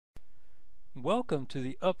Welcome to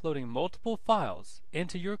the Uploading Multiple Files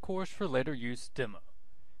into Your Course for Later Use demo.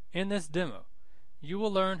 In this demo, you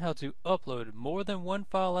will learn how to upload more than one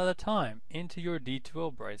file at a time into your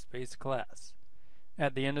D2L Brightspace class.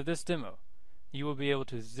 At the end of this demo, you will be able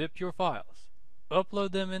to zip your files,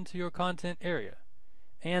 upload them into your content area,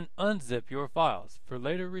 and unzip your files for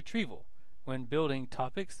later retrieval when building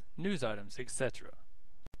topics, news items, etc.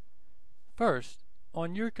 First,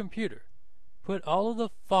 on your computer, put all of the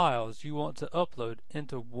files you want to upload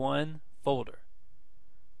into one folder.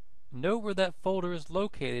 Note where that folder is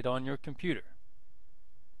located on your computer.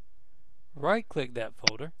 Right-click that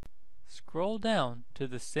folder, scroll down to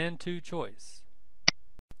the Send To choice.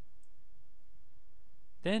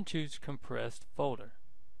 Then choose Compressed Folder.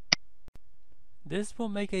 This will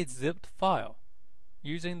make a zipped file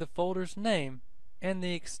using the folder's name and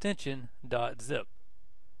the extension .zip.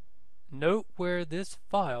 Note where this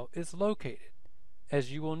file is located,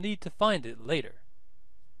 as you will need to find it later.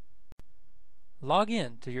 Log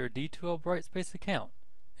in to your D2L Brightspace account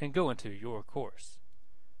and go into your course.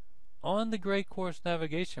 On the gray course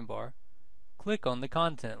navigation bar, click on the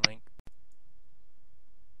content link.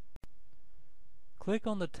 Click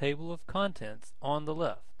on the table of contents on the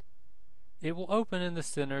left. It will open in the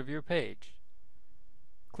center of your page.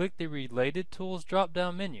 Click the Related Tools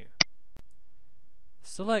drop-down menu.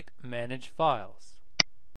 Select Manage Files.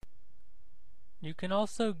 You can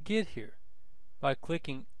also get here by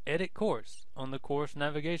clicking Edit Course on the course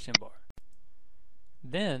navigation bar.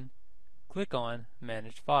 Then, click on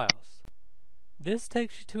Manage Files. This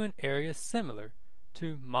takes you to an area similar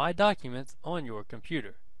to My Documents on your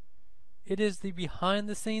computer. It is the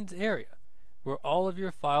behind-the-scenes area where all of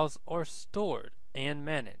your files are stored and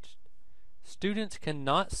managed. Students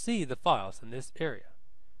cannot see the files in this area.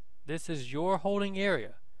 This is your holding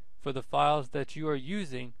area for the files that you are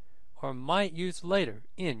using or might use later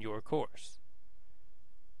in your course.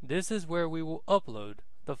 This is where we will upload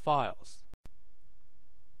the files.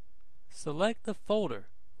 Select the folder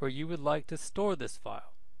where you would like to store this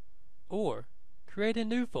file, or create a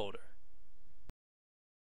new folder.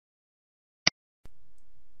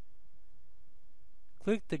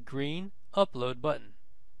 Click the green Upload button.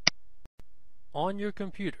 On your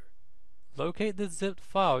computer, locate the zipped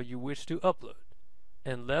file you wish to upload,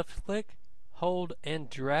 and left-click, hold, and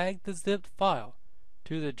drag the zipped file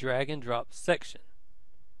to the drag and drop section.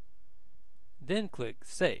 Then click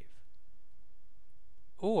Save.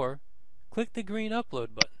 Or, click the green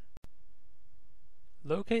Upload button.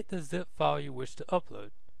 Locate the zip file you wish to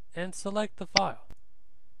upload, and select the file,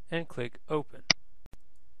 and click Open.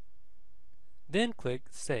 Then click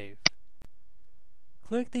Save.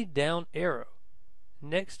 Click the down arrow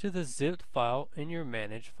next to the zipped file in your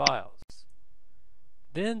Manage Files.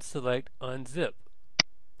 Then select Unzip.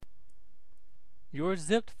 Your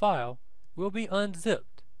zipped file will be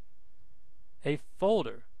unzipped. A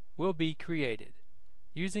folder will be created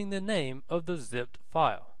using the name of the zipped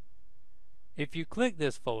file. If you click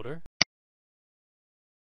this folder,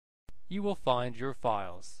 you will find your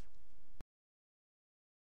files.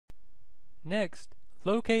 Next,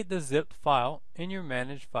 locate the zipped file in your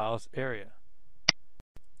Manage Files area.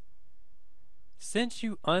 Since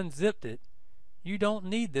you unzipped it, you don't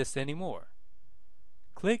need this anymore.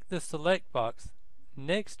 Click the select box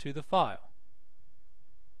next to the file.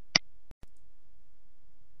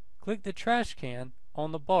 Click the trash can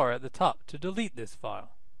on the bar at the top to delete this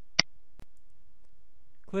file.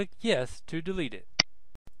 Click Yes to delete it.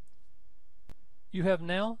 You have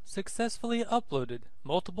now successfully uploaded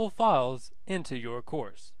multiple files into your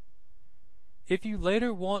course. If you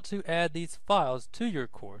later want to add these files to your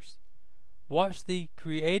course, watch the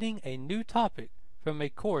Creating a New Topic from a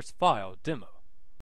Course File demo.